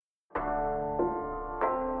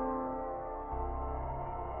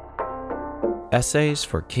Essays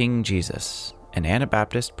for King Jesus, an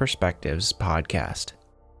Anabaptist Perspectives podcast.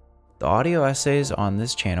 The audio essays on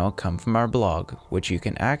this channel come from our blog, which you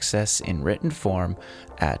can access in written form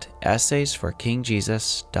at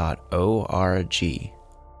essaysforkingjesus.org.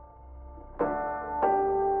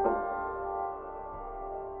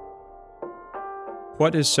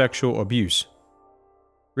 What is sexual abuse?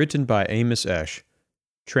 Written by Amos Esch.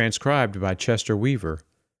 Transcribed by Chester Weaver.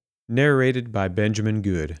 Narrated by Benjamin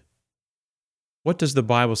Good. What does the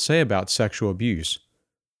Bible say about sexual abuse?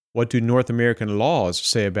 What do North American laws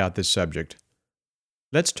say about this subject?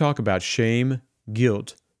 Let's talk about shame,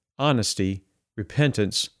 guilt, honesty,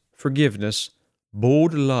 repentance, forgiveness,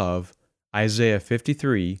 bold love, Isaiah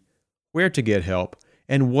 53, where to get help,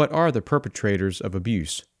 and what are the perpetrators of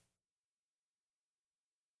abuse.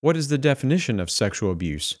 What is the definition of sexual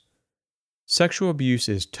abuse? Sexual abuse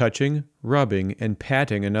is touching, rubbing, and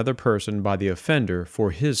patting another person by the offender for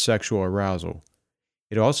his sexual arousal.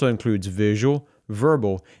 It also includes visual,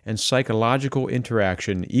 verbal, and psychological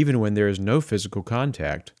interaction even when there is no physical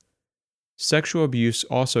contact. Sexual abuse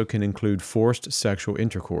also can include forced sexual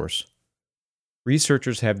intercourse.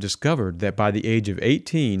 Researchers have discovered that by the age of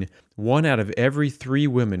 18, 1 out of every 3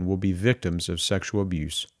 women will be victims of sexual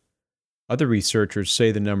abuse. Other researchers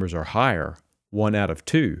say the numbers are higher, 1 out of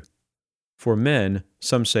 2. For men,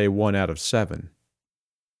 some say 1 out of 7.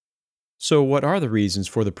 So what are the reasons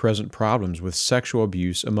for the present problems with sexual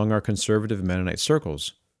abuse among our conservative Mennonite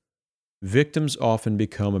circles? Victims often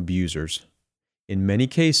become abusers. In many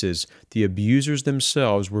cases, the abusers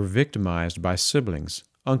themselves were victimized by siblings,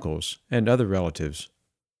 uncles, and other relatives.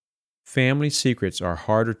 Family secrets are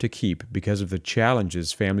harder to keep because of the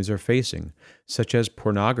challenges families are facing, such as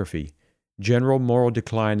pornography, general moral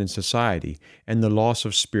decline in society, and the loss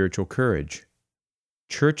of spiritual courage.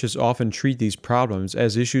 Churches often treat these problems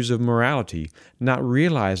as issues of morality, not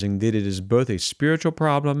realizing that it is both a spiritual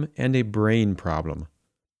problem and a brain problem.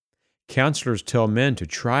 Counselors tell men to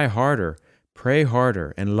try harder, pray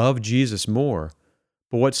harder, and love Jesus more,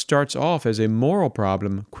 but what starts off as a moral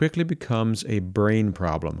problem quickly becomes a brain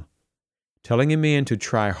problem. Telling a man to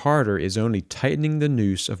try harder is only tightening the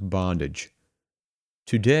noose of bondage.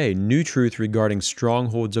 Today, new truth regarding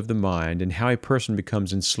strongholds of the mind and how a person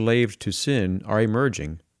becomes enslaved to sin are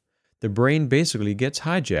emerging. The brain basically gets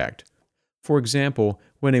hijacked. For example,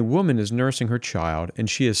 when a woman is nursing her child and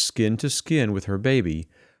she is skin to skin with her baby,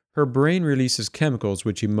 her brain releases chemicals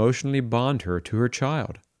which emotionally bond her to her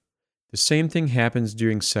child. The same thing happens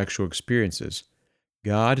during sexual experiences.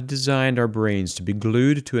 God designed our brains to be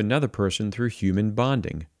glued to another person through human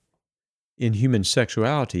bonding. In human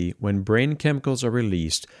sexuality, when brain chemicals are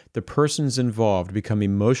released, the persons involved become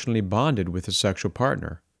emotionally bonded with the sexual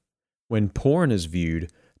partner. When porn is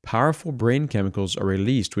viewed, powerful brain chemicals are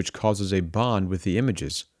released which causes a bond with the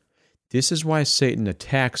images. This is why Satan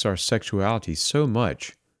attacks our sexuality so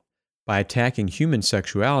much. By attacking human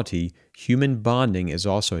sexuality, human bonding is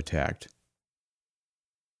also attacked.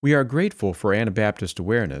 We are grateful for Anabaptist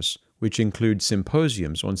awareness, which includes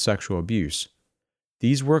symposiums on sexual abuse.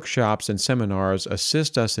 These workshops and seminars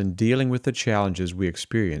assist us in dealing with the challenges we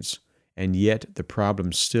experience, and yet the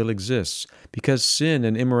problem still exists because sin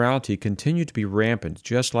and immorality continue to be rampant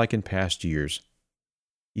just like in past years.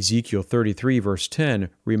 Ezekiel 33 verse 10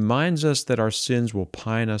 reminds us that our sins will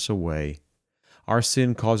pine us away. Our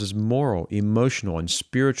sin causes moral, emotional, and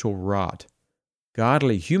spiritual rot.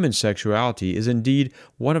 Godly human sexuality is indeed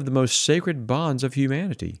one of the most sacred bonds of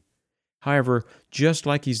humanity. However, just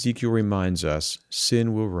like Ezekiel reminds us,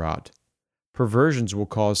 sin will rot. Perversions will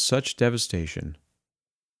cause such devastation.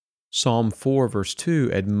 Psalm 4 verse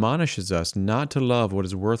 2 admonishes us not to love what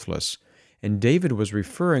is worthless, and David was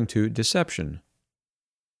referring to deception.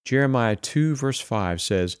 Jeremiah 2 verse 5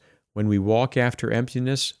 says, "When we walk after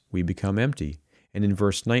emptiness, we become empty." And in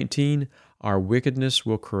verse 19, "Our wickedness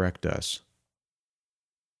will correct us."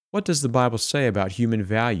 What does the Bible say about human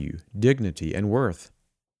value, dignity, and worth?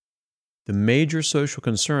 The major social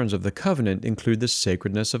concerns of the covenant include the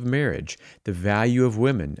sacredness of marriage, the value of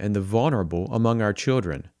women, and the vulnerable among our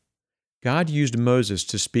children. God used Moses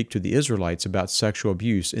to speak to the Israelites about sexual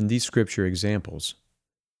abuse in these scripture examples.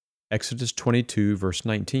 Exodus 22, verse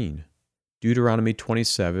 19, Deuteronomy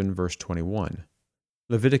 27, verse 21,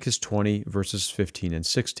 Leviticus 20, verses 15 and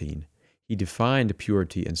 16. He defined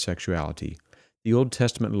purity and sexuality. The Old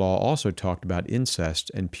Testament law also talked about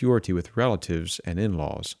incest and purity with relatives and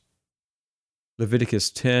in-laws. Leviticus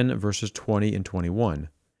 10, verses 20 and 21,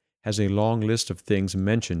 has a long list of things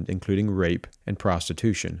mentioned including rape and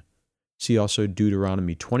prostitution. See also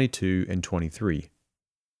Deuteronomy 22 and 23.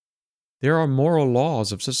 There are moral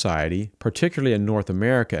laws of society, particularly in North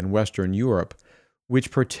America and Western Europe, which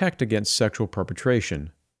protect against sexual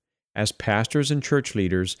perpetration. As pastors and church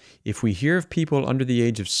leaders, if we hear of people under the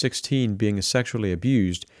age of 16 being sexually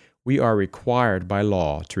abused, we are required by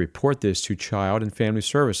law to report this to Child and Family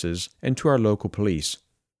Services and to our local police.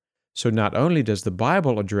 So not only does the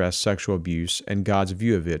Bible address sexual abuse and God's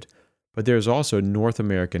view of it, but there is also North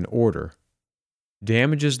American order.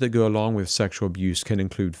 Damages that go along with sexual abuse can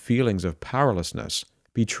include feelings of powerlessness,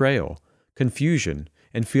 betrayal, confusion,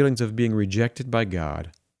 and feelings of being rejected by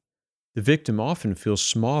God. The victim often feels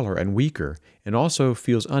smaller and weaker, and also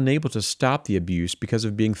feels unable to stop the abuse because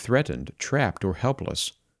of being threatened, trapped, or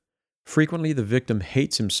helpless. Frequently, the victim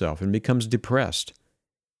hates himself and becomes depressed.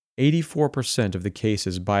 84% of the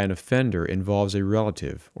cases by an offender involves a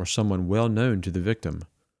relative or someone well known to the victim.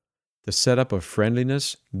 The setup of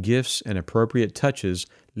friendliness, gifts, and appropriate touches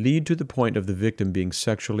lead to the point of the victim being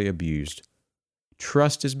sexually abused.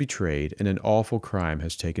 Trust is betrayed and an awful crime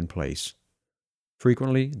has taken place.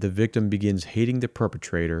 Frequently, the victim begins hating the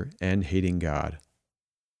perpetrator and hating God.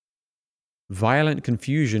 Violent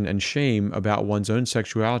confusion and shame about one's own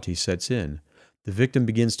sexuality sets in. The victim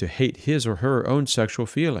begins to hate his or her own sexual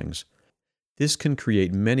feelings. This can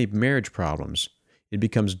create many marriage problems. It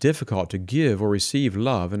becomes difficult to give or receive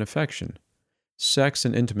love and affection. Sex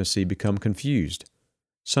and intimacy become confused.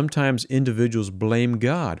 Sometimes individuals blame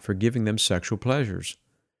God for giving them sexual pleasures.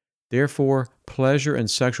 Therefore, pleasure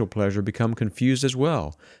and sexual pleasure become confused as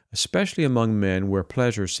well, especially among men where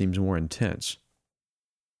pleasure seems more intense.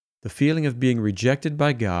 The feeling of being rejected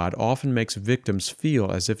by God often makes victims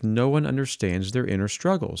feel as if no one understands their inner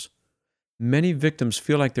struggles. Many victims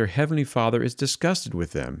feel like their Heavenly Father is disgusted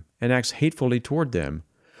with them and acts hatefully toward them,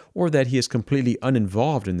 or that He is completely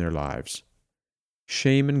uninvolved in their lives.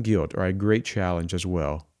 Shame and guilt are a great challenge as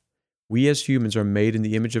well. We as humans are made in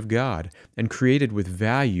the image of God and created with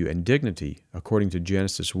value and dignity, according to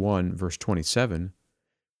Genesis 1, verse 27.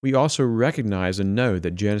 We also recognize and know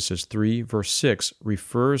that Genesis 3, verse 6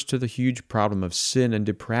 refers to the huge problem of sin and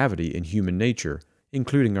depravity in human nature,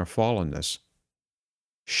 including our fallenness.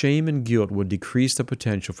 Shame and guilt would decrease the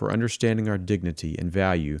potential for understanding our dignity and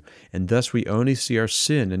value, and thus we only see our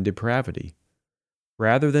sin and depravity.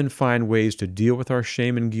 Rather than find ways to deal with our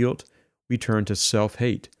shame and guilt, we turn to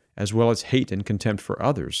self-hate, as well as hate and contempt for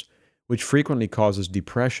others, which frequently causes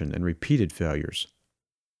depression and repeated failures.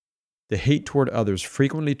 The hate toward others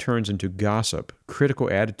frequently turns into gossip,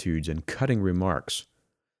 critical attitudes, and cutting remarks.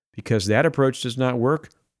 Because that approach does not work,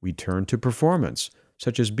 we turn to performance,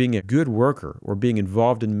 such as being a good worker or being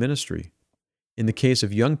involved in ministry. In the case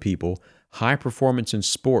of young people, high performance in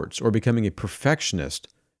sports or becoming a perfectionist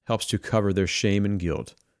helps to cover their shame and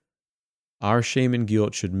guilt. Our shame and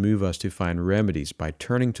guilt should move us to find remedies by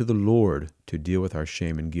turning to the Lord to deal with our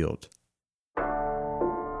shame and guilt.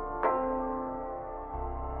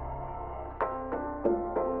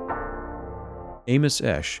 Amos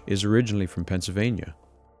Esch is originally from Pennsylvania.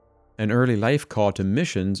 An early life call to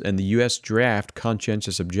missions and the U.S. Draft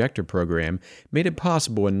Conscientious Objector Program made it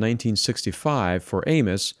possible in 1965 for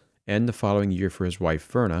Amos, and the following year for his wife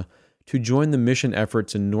Verna, to join the mission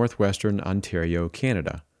efforts in northwestern Ontario,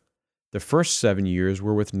 Canada. The first 7 years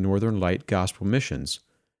were with Northern Light Gospel Missions.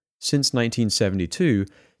 Since 1972,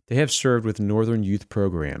 they have served with Northern Youth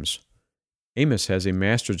Programs. Amos has a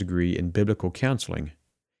master's degree in biblical counseling.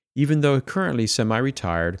 Even though currently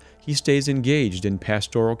semi-retired, he stays engaged in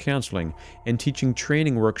pastoral counseling and teaching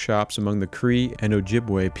training workshops among the Cree and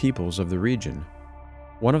Ojibwe peoples of the region.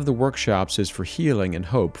 One of the workshops is for healing and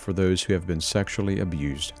hope for those who have been sexually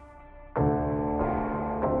abused.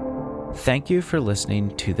 Thank you for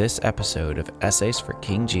listening to this episode of Essays for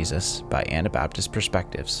King Jesus by Anabaptist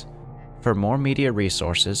Perspectives. For more media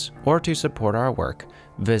resources or to support our work,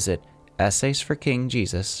 visit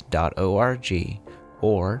essaysforkingjesus.org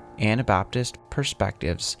or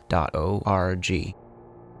anabaptistperspectives.org.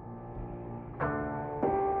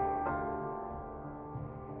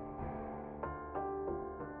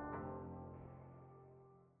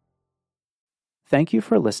 Thank you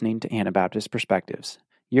for listening to Anabaptist Perspectives.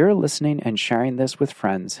 Your listening and sharing this with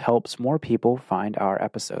friends helps more people find our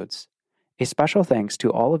episodes. A special thanks to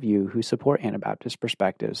all of you who support Anabaptist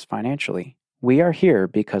Perspectives financially. We are here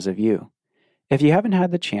because of you. If you haven't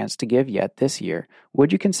had the chance to give yet this year,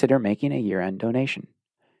 would you consider making a year-end donation?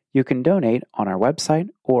 You can donate on our website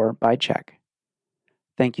or by check.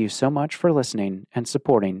 Thank you so much for listening and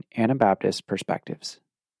supporting Anabaptist Perspectives.